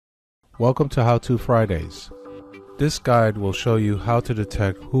Welcome to How To Fridays. This guide will show you how to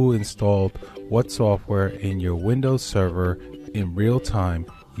detect who installed what software in your Windows server in real time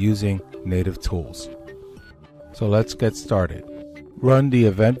using native tools. So let's get started. Run the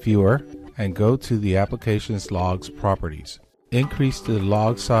Event Viewer and go to the Applications Logs Properties. Increase the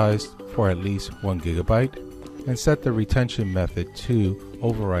log size for at least 1 GB and set the retention method to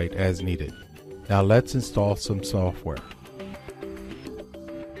overwrite as needed. Now let's install some software.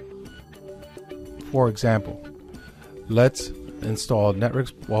 For example, let's install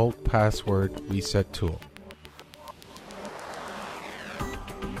Netrix Bulk Password Reset Tool.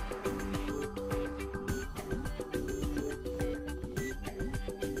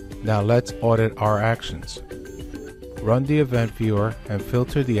 Now let's audit our actions. Run the Event Viewer and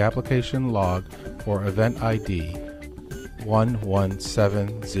filter the application log for event ID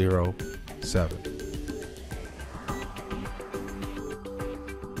 11707.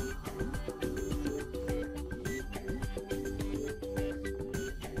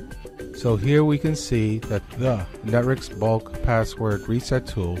 So here we can see that the Netrix Bulk Password Reset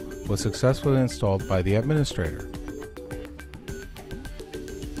Tool was successfully installed by the administrator.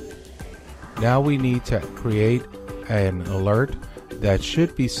 Now we need to create an alert that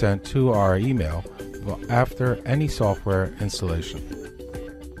should be sent to our email after any software installation.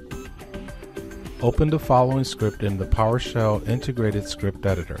 Open the following script in the PowerShell Integrated Script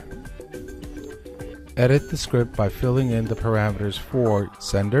Editor. Edit the script by filling in the parameters for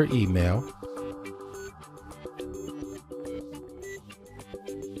sender email,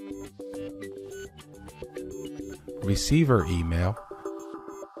 receiver email,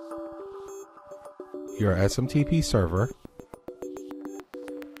 your SMTP server,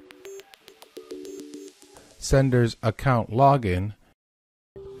 sender's account login,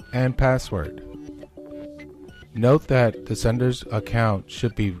 and password. Note that the sender's account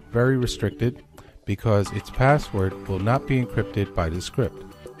should be very restricted because its password will not be encrypted by the script.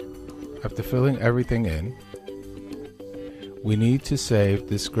 After filling everything in, we need to save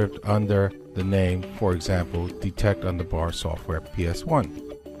this script under the name, for example, Detect Underbar Software PS1.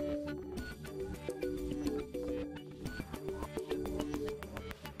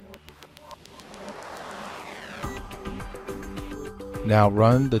 Now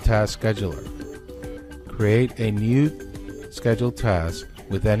run the task scheduler. Create a new scheduled task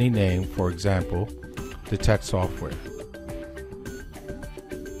with any name, for example, Detect Software.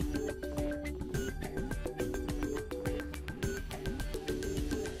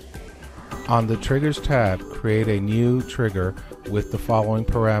 On the Triggers tab, create a new trigger with the following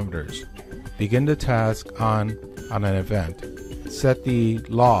parameters. Begin the task on an event. Set the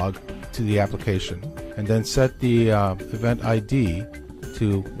log to the application, and then set the event ID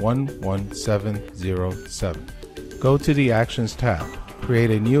to 11707. Go to the Actions tab.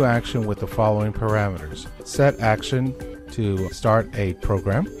 Create a new action with the following parameters. Set action to start a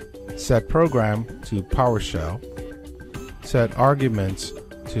program. Set program to PowerShell. Set arguments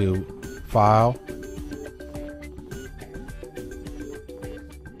to file.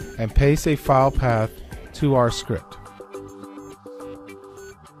 And paste a file path to our script.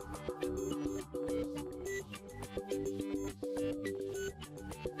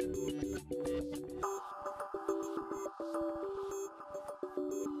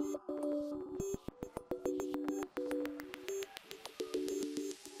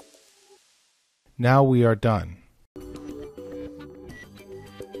 Now we are done.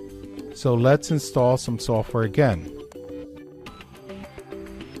 So let's install some software again.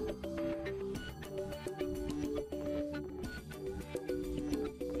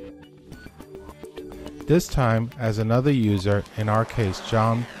 This time as another user, in our case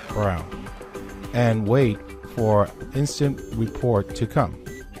John Brown, and wait for instant report to come.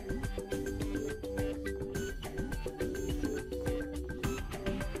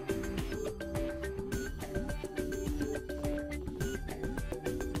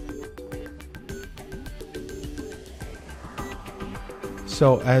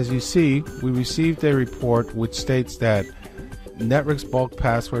 So as you see, we received a report which states that Netrix Bulk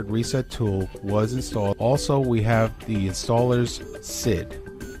Password Reset Tool was installed. Also, we have the installer's SID.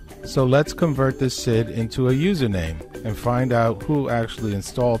 So let's convert this SID into a username and find out who actually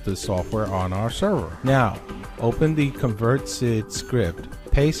installed this software on our server. Now, open the Convert SID script,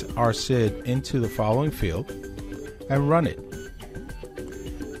 paste our SID into the following field, and run it.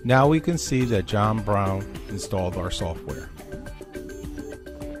 Now we can see that John Brown installed our software.